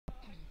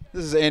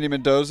This is Andy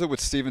Mendoza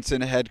with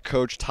Stevenson head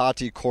coach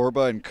Tati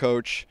Korba. And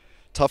coach,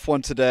 tough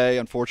one today.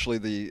 Unfortunately,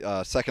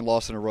 the second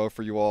loss in a row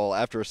for you all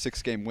after a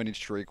 6-game winning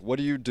streak. What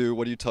do you do?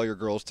 What do you tell your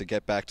girls to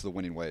get back to the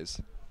winning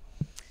ways?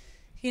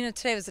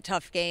 Today was a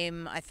tough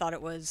game. I thought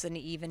it was an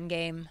even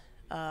game.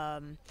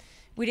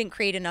 We didn't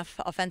create enough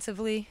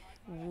offensively.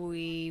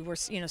 We were,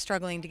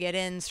 struggling to get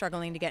in,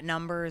 struggling to get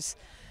numbers.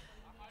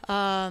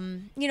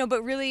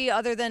 But really,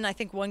 other than I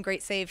think one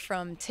great save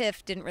from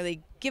Tiff, didn't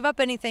really give up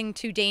anything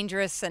too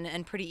dangerous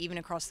and pretty even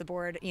across the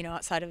board.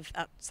 Outside of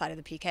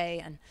the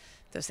PK, and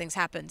those things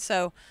happen.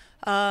 So,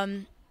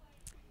 our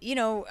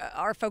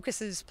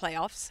focus is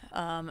playoffs,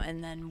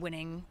 and then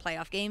winning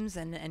playoff games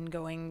and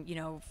going,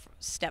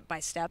 step by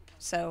step.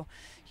 So,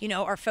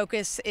 our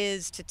focus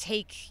is to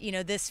take,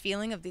 this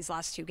feeling of these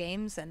last two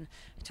games, and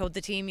I told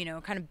the team,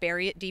 kind of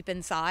bury it deep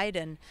inside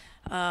and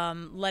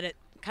let it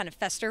kind of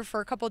fester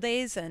for a couple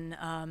days and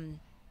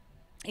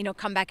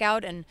come back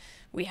out. And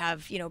we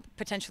have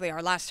potentially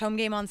our last home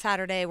game on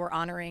Saturday. We're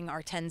honoring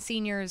our 10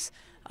 seniors,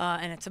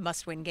 and it's a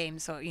must-win game.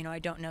 So I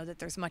don't know that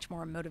there's much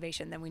more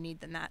motivation than we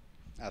need than that.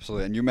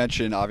 Absolutely. And you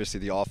mentioned obviously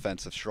the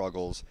offensive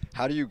struggles.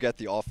 How do you get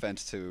the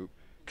offense to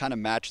kind of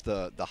match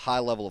the high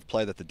level of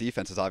play that the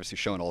defense has obviously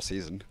shown all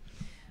season?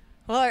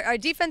 Well, our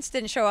defense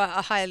didn't show a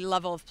high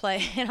level of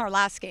play in our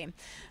last game.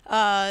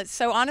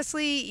 So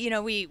honestly,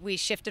 we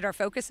shifted our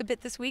focus a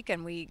bit this week,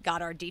 and we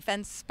got our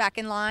defense back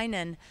in line.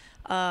 And,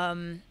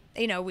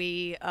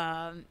 we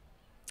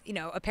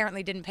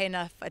apparently didn't pay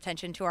enough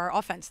attention to our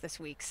offense this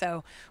week.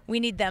 So we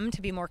need them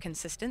to be more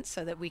consistent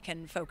so that we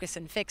can focus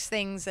and fix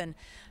things. And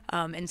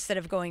instead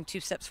of going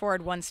 2 steps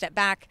forward, 1 step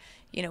back,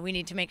 we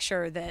need to make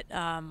sure that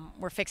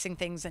we're fixing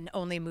things and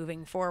only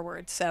moving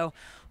forward. So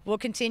we'll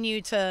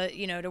continue to,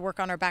 to work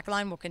on our back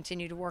line. We'll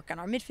continue to work on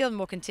our midfield, and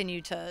we'll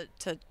continue to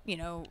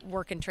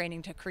work in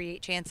training to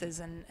create chances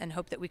and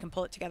hope that we can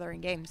pull it together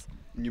in games.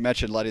 You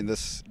mentioned letting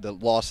the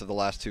loss of the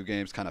last 2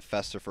 games kind of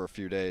fester for a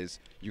few days.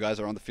 You guys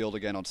are on the field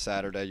again on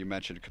Saturday. You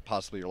mentioned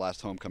possibly your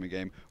last homecoming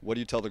game. What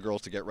do you tell the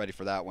girls to get ready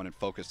for that one and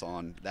focus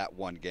on that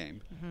one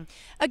game? Mm-hmm.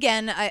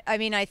 Again,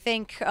 I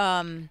think,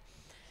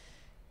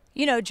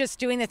 just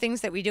doing the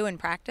things that we do in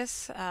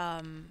practice.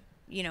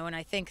 And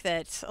I think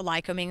that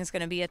Lycoming is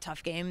going to be a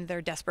tough game.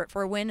 They're desperate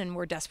for a win, and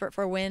we're desperate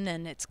for a win,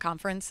 and it's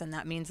conference, and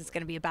that means it's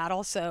going to be a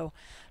battle. So,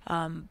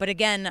 but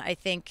again, I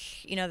think,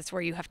 that's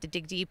where you have to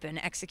dig deep and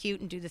execute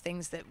and do the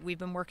things that we've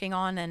been working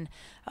on. And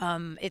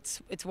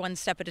it's one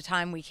step at a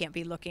time. We can't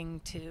be looking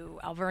to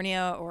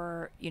Alvernia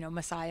or,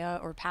 Messiah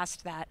or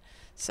past that.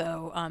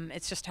 So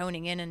it's just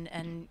honing in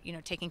and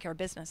taking care of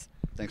business.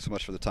 Thanks so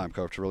much for the time,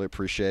 Coach. I really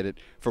appreciate it.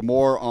 For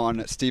more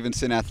on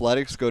Stevenson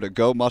Athletics, go to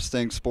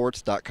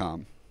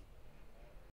GoMustangSports.com.